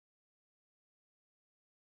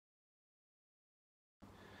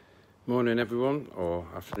Morning everyone, or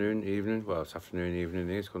afternoon, evening. Well, it's afternoon, evening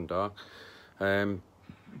here, it's gone dark.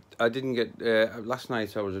 I didn't get, last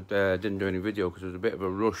night I didn't do any video because there was a bit of a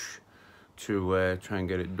rush to try and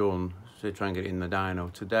get it done, so try and get it in the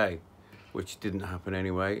dyno today, which didn't happen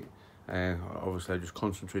anyway. Obviously I just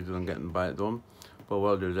concentrated on getting the bike done, but what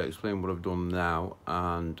I'll do is I'll explain what I've done now,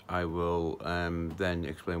 and I will then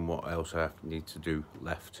explain what else I need to do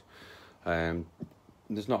left.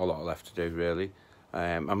 There's not a lot left to do really.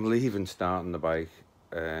 I'm leaving starting the bike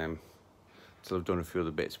till I've done a few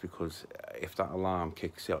other bits, because if that alarm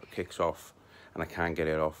kicks off and I can't get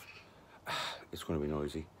it off, it's going to be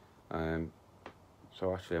noisy.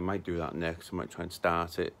 So actually I might do that next. I might try and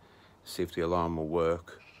start it, see if the alarm will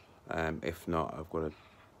work. If not, I've got to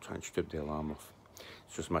try and strip the alarm off.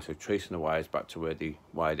 It's just a matter of tracing the wires back to where they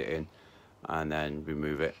wired it in and then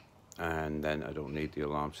remove it, and then I don't need the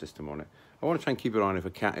alarm system on it. I want to try and keep it on if I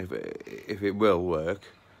can, if it will work,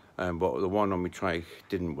 but the one on my trike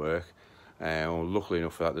didn't work. Luckily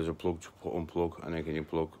enough for that, there's a plug to unplug, and then you can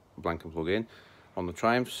plug blank and plug in. On the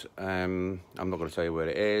Triumphs, I'm not going to tell you where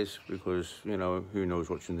it is, because you know, who knows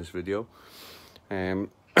watching this video. But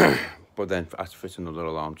then I have to fit another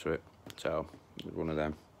alarm to it, so one of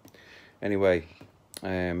them. Anyway,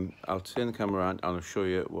 I'll turn the camera around and I'll show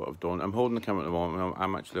you what I've done. I'm holding the camera at the moment.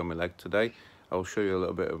 I'm actually on my leg today. I'll show you a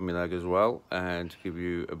little bit of my leg as well, and to give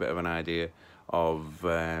you a bit of an idea of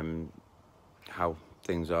how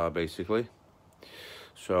things are basically.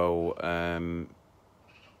 So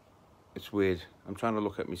it's weird. I'm trying to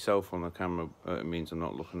look at myself on the camera. It means I'm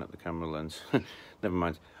not looking at the camera lens. Never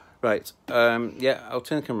mind. Right. Yeah, I'll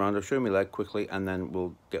turn the camera around. I'll show you my leg quickly, and then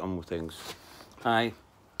we'll get on with things. Hi.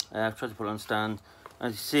 I've tried to put it on stand.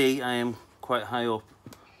 As you see, I am quite high up.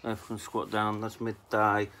 If I can squat down, that's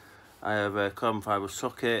mid-thigh. I have a carbon fibre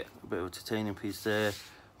socket, a bit of a titanium piece there,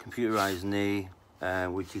 computerised knee,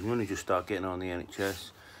 which you can only just start getting on the NHS.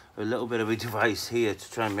 A little bit of a device here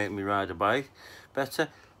to try and make me ride a bike better.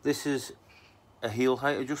 This is a heel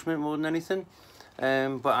height adjustment more than anything,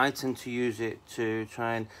 but I tend to use it to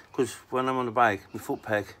try and, because when I'm on the bike, my foot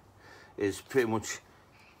peg is pretty much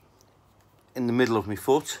in the middle of my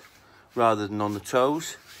foot rather than on the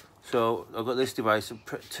toes. So I've got this device,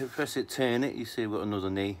 to press it, turn it, you see I've got another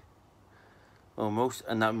knee almost,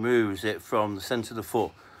 and that moves it from the centre of the foot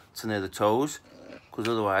to near the toes, because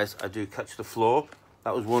otherwise I do catch the floor.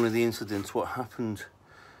 That was one of the incidents what happened,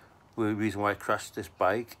 the reason why I crashed this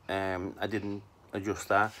bike. I didn't adjust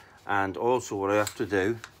that, and also what I have to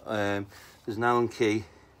do, there's an Allen key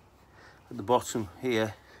at the bottom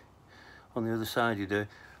here on the other side. You do,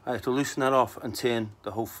 I have to loosen that off and turn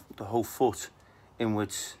the whole foot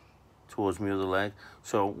inwards towards my other leg.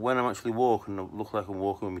 So when I'm actually walking, I look like I'm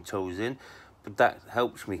walking with my toes in, but that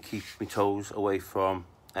helps me keep my toes away from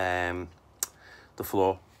the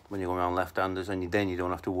floor when you're going around left-handers, and then you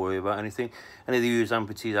don't have to worry about anything. Any of you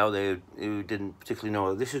amputees out there who didn't particularly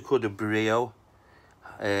know, this is called a brio,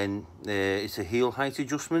 and it's a heel height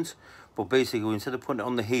adjustment, but basically instead of putting it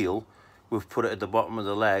on the heel, we've put it at the bottom of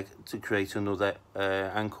the leg to create another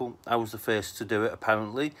ankle. I was the first to do it,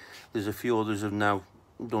 apparently. There's a few others have now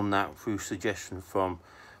done that through suggestion from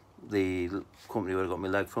the company where I got my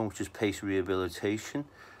leg from, which is Pace Rehabilitation.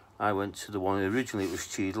 I went to the one, originally it was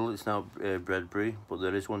Cheadle, it's now Bredbury, but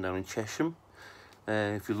there is one down in Chesham.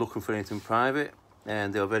 If you're looking for anything private,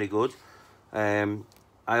 and they are very good. I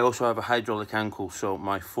also have a hydraulic ankle, so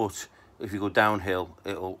my foot, if you go downhill,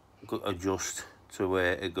 it'll adjust to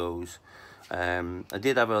where it goes. I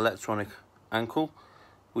did have an electronic ankle,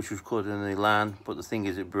 which was cut in the LAN, but the thing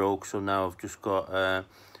is it broke, so now I've just got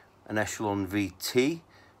an Echelon VT,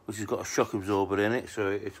 which has got a shock absorber in it, so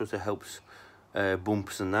it sort of helps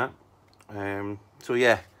bumps and that. So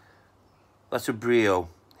yeah, that's a brio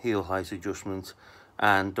heel height adjustment.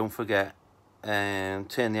 And don't forget, turn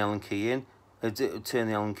the Allen key in, turn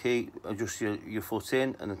the Allen key, adjust your foot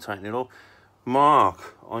in, and then tighten it up.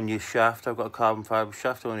 Mark on your shaft, I've got a carbon fibre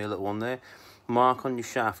shaft, only a little one there. Mark on your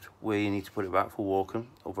shaft where you need to put it back for walking,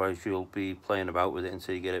 otherwise you'll be playing about with it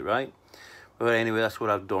until you get it right. But anyway, that's what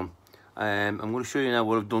I've done. I'm going to show you now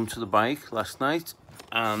what I've done to the bike last night,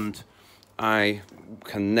 and I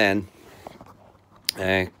can then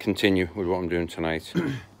continue with what I'm doing tonight.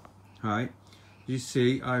 Hi, you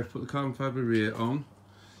see I've put the carbon fibre rear on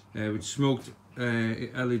with smoked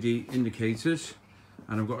LED indicators,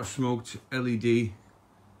 and I've got a smoked LED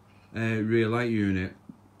rear light unit.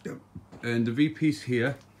 And the V-piece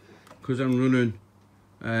here, because I'm running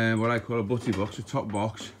what I call a butty box, a top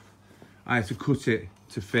box, I have to cut it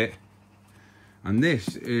to fit. And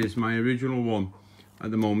this is my original one at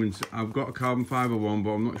the moment. I've got a carbon fibre one, but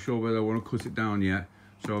I'm not sure whether I want to cut it down yet.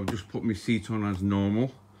 So I've just put my seat on as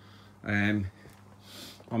normal. On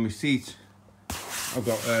my seat I've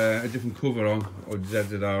got a different cover on, or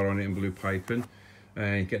ZZR on it in blue piping.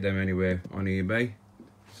 Get them anywhere on eBay.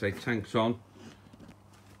 Say tanks on,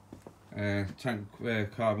 tank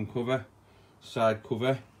carbon cover, side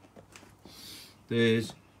cover.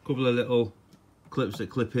 There's a couple of little clips that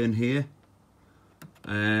clip in here,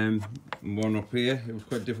 one up here. It was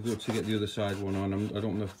quite difficult to get the other side one on. I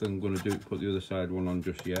don't know if I'm going to put the other side one on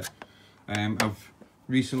just yet. I've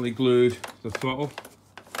recently glued the throttle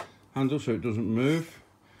handle so it doesn't move.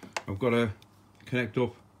 I've got to connect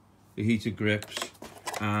up the heated grips,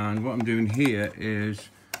 and what I'm doing here is,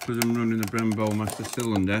 because I'm running the Brembo master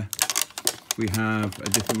cylinder, we have a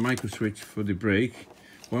different micro switch for the brake.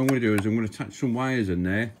 What I'm going to do is I'm going to attach some wires in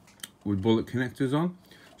there with bullet connectors on,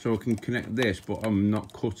 so I can connect this, but I'm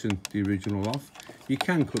not cutting the original off. You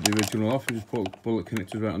can cut the original off and just put bullet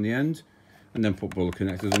connectors right on the end, and then put bullet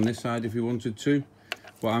connectors on this side if you wanted to.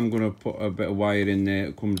 But I'm going to put a bit of wire in there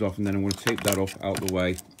that comes off, and then I'm going to tape that off out the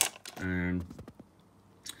way.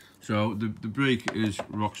 So the brake is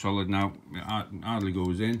rock solid now, it hardly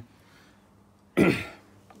goes in.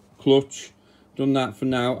 Clutch, done that for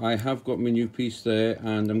now. I have got my new piece there,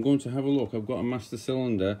 and I'm going to have a look. I've got a master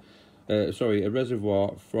cylinder, sorry, a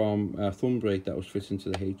reservoir from a thumb brake that was fitting to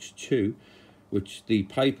the H2, which the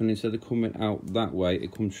piping, instead of coming out that way,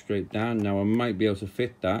 it comes straight down. Now I might be able to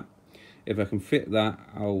fit that. If I can fit that,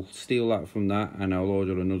 I'll steal that from that, and I'll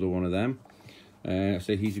order another one of them.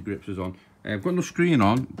 Say heated grips is on. I've got no screen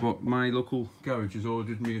on, but my local garage has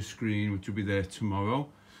ordered me a screen which will be there tomorrow.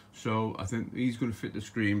 So I think he's going to fit the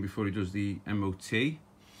screen before he does the MOT.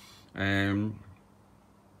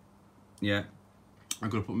 Yeah, I'm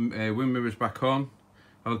going to put wind mirrors back on.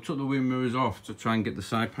 I took the wind mirrors off to try and get the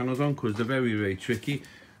side panels on, because they're very, very tricky.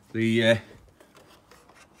 The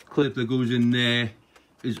clip that goes in there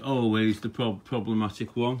is always the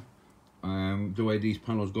problematic one. The way these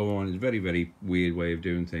panels go on is a very, very weird way of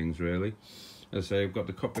doing things, really. As I say, I've got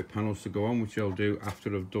the cockpit panels to go on, which I'll do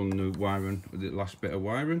after I've done the wiring, the last bit of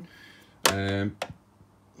wiring. I've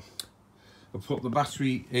put the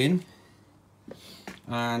battery in,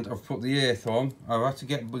 and I've put the earth on. I've had to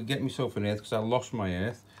get myself an earth because I lost my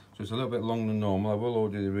earth, so it's a little bit longer than normal. I will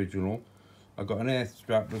order the original. I've got an earth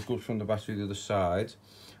strap that goes from the battery to the other side,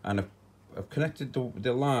 and I've connected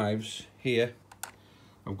the lives here.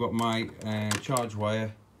 I've got my charge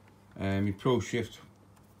wire, my Pro Shift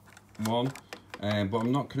one, but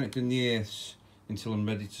I'm not connecting the earths until I'm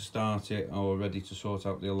ready to start it, or ready to sort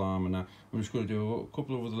out the alarm and that. I'm just going to do a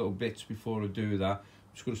couple of other little bits before I do that.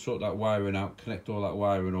 I'm just going to sort that wiring out, connect all that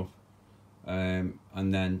wiring up, and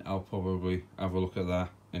then I'll probably have a look at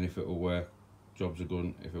that, and if it will work, jobs are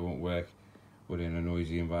good. If it won't work, we're in a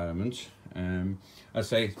noisy environment. I'd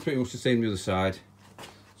say it's pretty much the same the other side,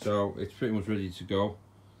 so it's pretty much ready to go.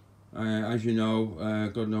 As you know,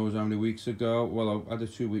 God knows how many weeks ago, well, I had a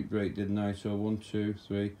 2-week break, didn't I? So 1, 2,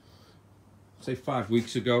 3, say 5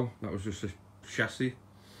 weeks ago, that was just a chassis.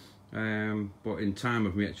 But in time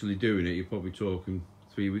of me actually doing it, you're probably talking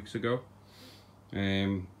 3 weeks ago.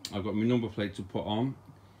 I've got my number plate to put on.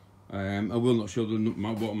 I will not show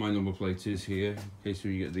what my number plate is here, in case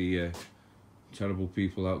you get the terrible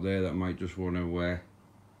people out there that might just want to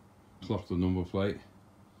clock the number plate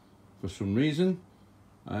for some reason.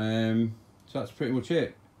 So that's pretty much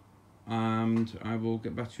it, and I will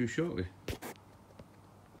get back to you shortly.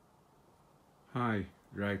 Hi,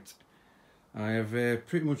 right, I have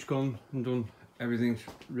pretty much gone and done everything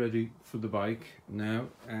ready for the bike now.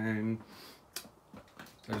 As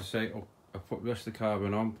I say, I put the rest of the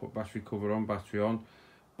carbon on, put battery cover on, battery on,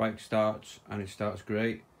 bike starts, and it starts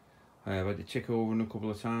great. I've had it tick over a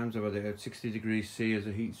couple of times. I've had it at 60 degrees C as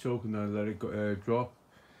a heat soak, and then I let it drop.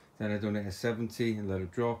 Then I've done it at 70 and let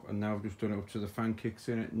it drop, and now I've just done it up to the fan kicks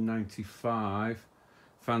in at 95.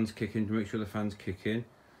 Fans kicking to make sure the fans kick in.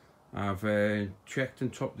 I've checked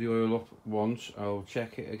and topped the oil up once. I'll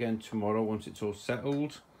check it again tomorrow once it's all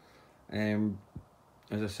settled.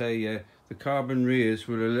 As I say, the carbon rears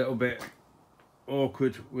were a little bit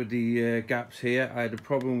awkward with the gaps here. I had a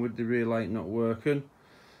problem with the rear light not working.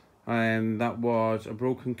 That was a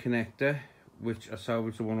broken connector, which I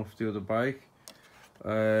salvaged the one off the other bike.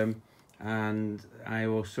 And I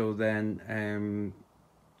also then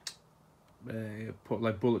put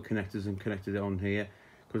like bullet connectors and connected it on here,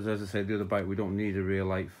 because as I said, the other bike we don't need a rear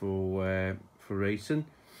light for racing.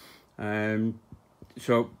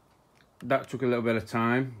 So that took a little bit of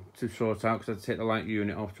time to sort out, because I had to take the light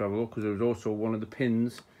unit off to have a look, because there was also one of the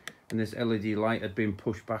pins and this LED light had been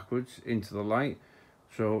pushed backwards into the light,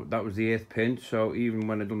 so that was the 8th pin. So even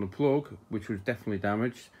when I'd done the plug, which was definitely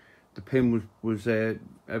damaged, the pin was a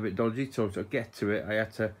bit dodgy, so to get to it I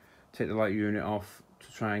had to take the light unit off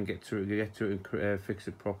to try and get to it and fix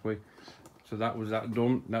it properly. So that was that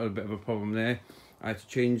done. That was a bit of a problem there. I had to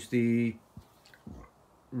change the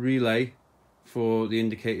relay for the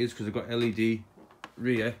indicators because I've got LED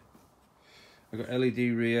rear. I've got LED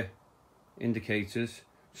rear indicators,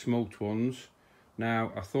 smoked ones.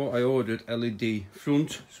 Now, I thought I ordered LED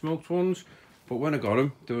front smoked ones, but when I got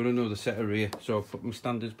them, there were another set of rear, so I put my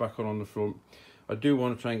standards back on the front. I do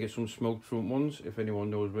want to try and get some smoked front ones, if anyone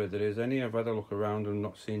knows where there is any. I've had a look around and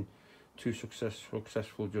not seen too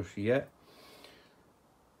successful just yet.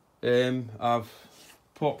 I've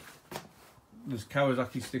put there's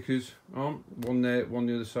Kawasaki stickers on, one there, one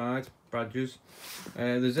the other side, badges. The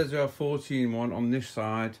ZZR14 one on this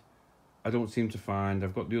side, I don't seem to find.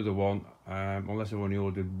 I've got the other one, unless I've only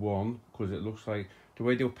ordered one, because it looks like the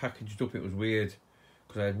way they were packaged up, it was weird.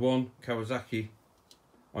 Because I had one Kawasaki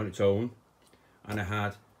on its own, and I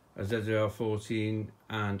had a ZZR14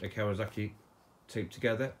 and a Kawasaki taped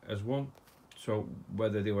together as one. So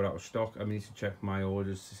whether they were out of stock, I need to check my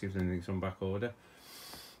orders to see if there's anything's on back order.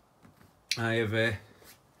 I have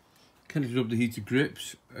connected up the heated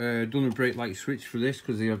grips, done a brake light switch for this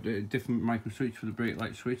because they have a different micro switch for the brake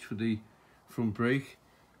light switch for the front brake.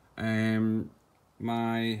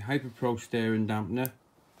 My Hyper Pro steering dampener,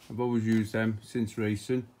 I've always used them since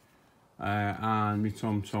racing, and my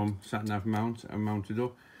Tom sat nav mount I mounted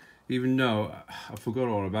up. Even though I forgot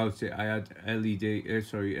all about it, I had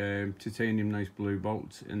titanium nice blue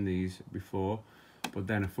bolts in these before, but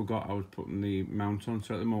then I forgot I was putting the mount on.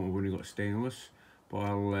 So at the moment we've only got stainless, but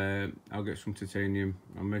I'll get some titanium.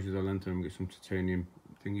 I'll measure the length and get some titanium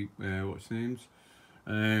thingy. What's the names?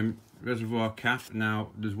 Reservoir cap.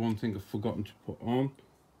 Now there's one thing I've forgotten to put on,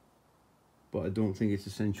 but I don't think it's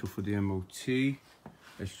essential for the MOT.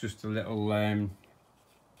 It's just a little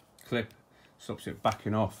clip, stops it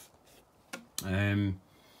backing off.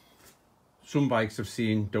 Some bikes I've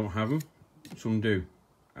seen don't have them, some do.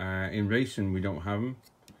 In racing we don't have them,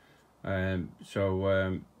 so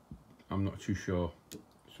I'm not too sure,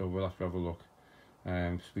 so we'll have to have a look.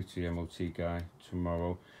 Speak to the MOT guy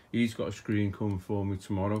tomorrow. He's got a screen coming for me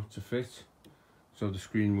tomorrow to fit, so the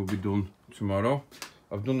screen will be done tomorrow.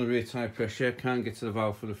 I've done the rear tyre pressure, can't get to the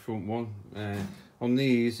valve for the front one. On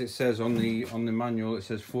these it says on the manual it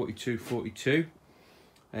says 42.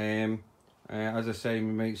 As I say,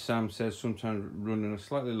 my mate Sam says sometimes running a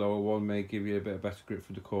slightly lower one may give you a bit of better grip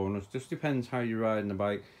for the corners. Just depends how you're riding the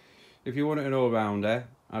bike. If you want it an all-rounder,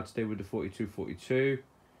 I'd stay with the 42.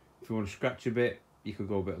 If you want to scratch a bit, you could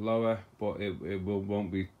go a bit lower, but it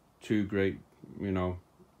won't be too great, you know,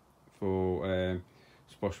 for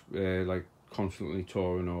like constantly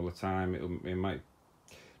touring all the time. It might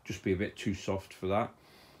just be a bit too soft for that.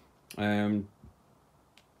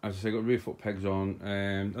 As I say, got rear foot pegs on.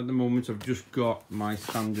 At the moment, I've just got my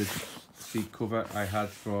standard seat cover I had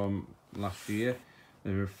from last year.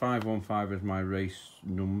 There were 515 as my race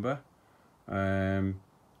number, and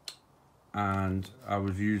I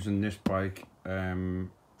was using this bike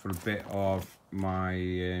for a bit of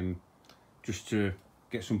my just to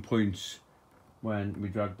get some points when my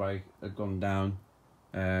drag bike had gone down.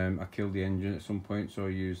 I killed the engine at some point, so I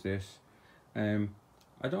used this. I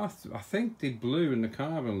think the blue and the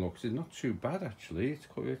carbon looks is not too bad actually.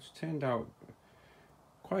 It's turned out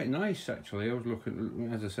quite nice actually. I was looking,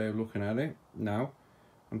 as I say, looking at it now.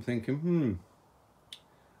 I'm thinking,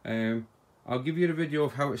 I'll give you a video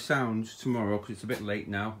of how it sounds tomorrow because it's a bit late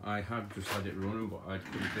now. I had just had it running, but I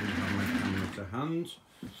didn't have my camera to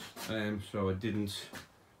hand, so I didn't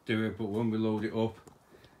do it. But when we load it up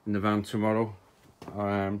in the van tomorrow,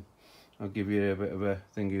 I'll give you a bit of a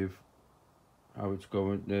thing of how it's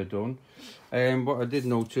going done. What I did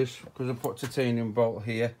notice, because I put a titanium bolt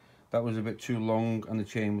here, that was a bit too long and the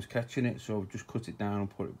chain was catching it, so I've just cut it down and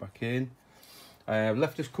put it back in. I've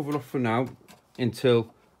left this cover off for now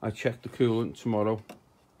until I check the coolant tomorrow,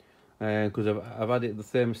 because I've had it, the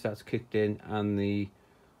thermostat's kicked in and the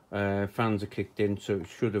fans are kicked in, so it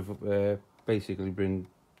should have basically bring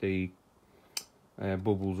the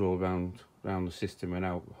bubbles all around the system and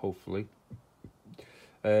out, hopefully.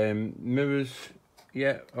 Mirrors,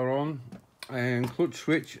 yeah, are on. Clutch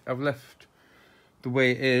switch I've left the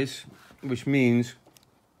way it is, which means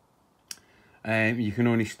you can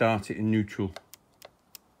only start it in neutral,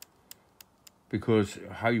 because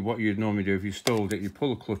what you'd normally do if you stalled it, you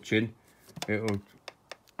pull the clutch in, it'll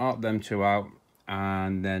arc them two out,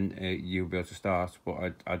 and then you'll be able to start.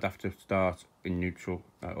 But I'd have to start in neutral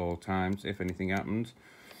at all times if anything happens.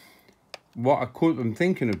 What I'm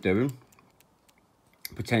thinking of doing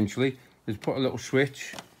potentially is put a little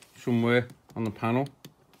switch somewhere on the panel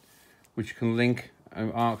which can link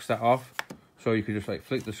and arcs that off, So you could just like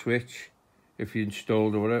flick the switch, if you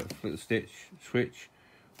installed or whatever, flick the switch,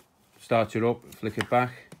 start it up, flick it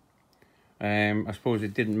back. I suppose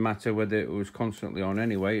it didn't matter whether it was constantly on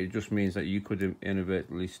anyway. It just means that you could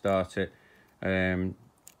inadvertently start it when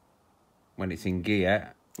it's in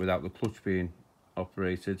gear without the clutch being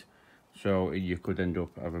operated. So you could end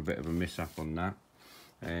up have a bit of a mishap on that,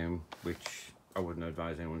 which I wouldn't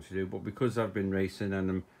advise anyone to do. But because I've been racing and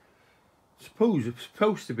I'm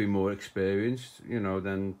supposed to be more experienced, you know,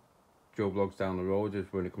 than Joe Blogs down the road is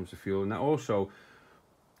when it comes to fuel. And that also,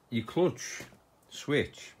 your clutch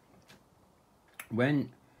switch, when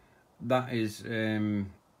that is in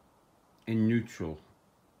neutral,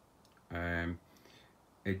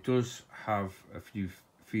 it does have a few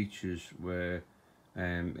features where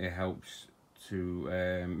it helps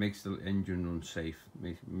to makes the engine run safe,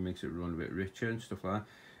 makes it run a bit richer and stuff like that.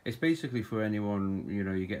 It's basically for anyone, you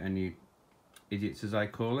know, you get any idiots, as I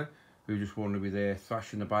call it, who just want to be there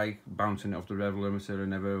thrashing the bike, bouncing it off the rev limiter or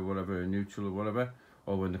never, whatever, neutral or whatever,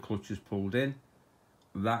 or when the clutch is pulled in.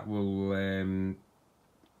 That will,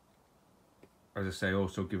 as I say,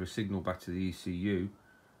 also give a signal back to the ECU.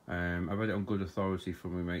 I've had it on good authority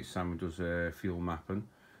from my mate Sam, who does fuel mapping,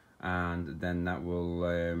 and then that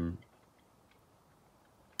will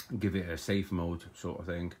give it a safe mode sort of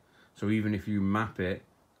thing. So even if you map it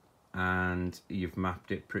and you've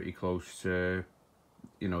mapped it pretty close to,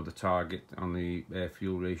 you know, the target on the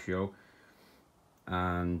fuel ratio,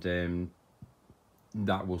 and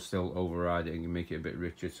that will still override it and make it a bit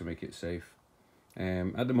richer to make it safe.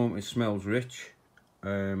 At the moment it smells rich.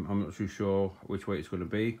 I'm not too sure which way it's going to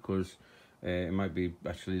be, because it might be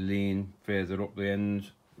actually lean further up the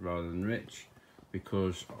end rather than rich,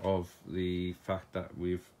 because of the fact that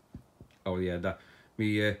we've, oh yeah, that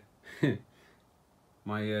me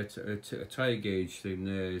my tyre gauge thing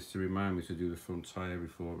there is to remind me to do the front tyre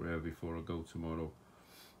before I go tomorrow.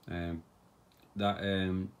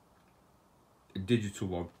 That digital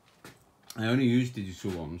one, I only use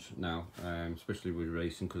digital ones now, especially with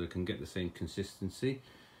racing, because I can get the same consistency.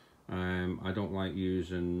 I don't like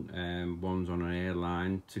using ones on an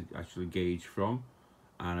airline to actually gauge from,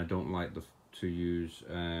 and I don't like to use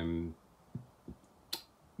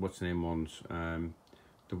what's the name ones,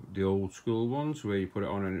 the old school ones where you put it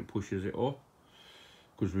on and it pushes it up,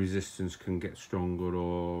 because resistance can get stronger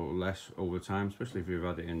or less over time, especially if you've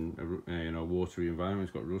had it in a you know, watery environment,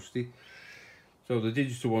 it's got rusty. So the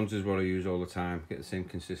digital ones is what I use all the time, get the same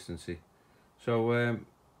consistency. So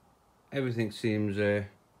everything seems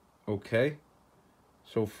okay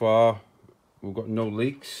so far. We've got no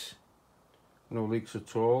leaks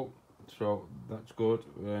at all, so that's good.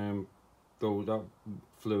 Though that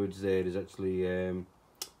fluids there is actually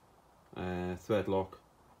thread lock,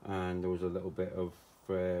 and there was a little bit of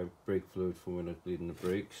brake fluid from when I was bleeding the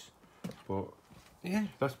brakes. But yeah,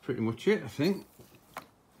 that's pretty much it, I think.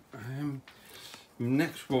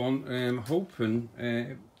 Next one, I'm hoping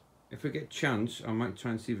if I get a chance, I might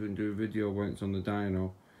try and see if I can do a video when it's on the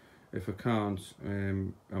dyno. If I can't,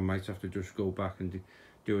 I might have to just go back and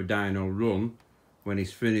do a dyno run when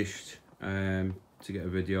he's finished to get a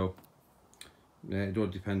video. It all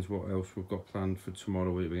depends what else we've got planned for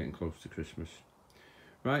tomorrow. We're getting close to Christmas.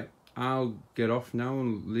 Right, I'll get off now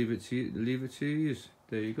and leave it to you.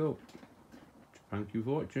 There you go. Thank you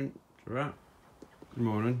for watching. Ta-ra. Good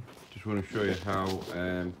morning. Just want to show you how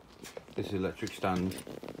this electric stand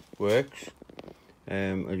works.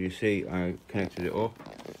 As you see, I connected it up.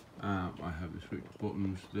 I have the switch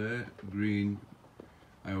buttons there. Green,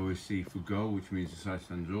 I always see for go, which means the side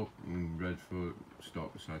stands up, and red for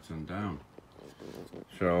stop, the side stand down.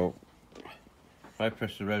 So if I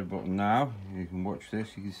press the red button now, you can watch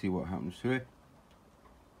this, you can see what happens to it.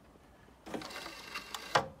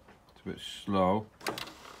 It's a bit slow.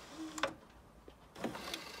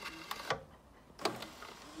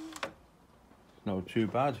 Not too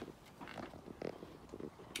bad.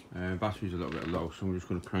 Battery's a little bit low, so I'm just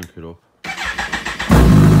going to crank it up.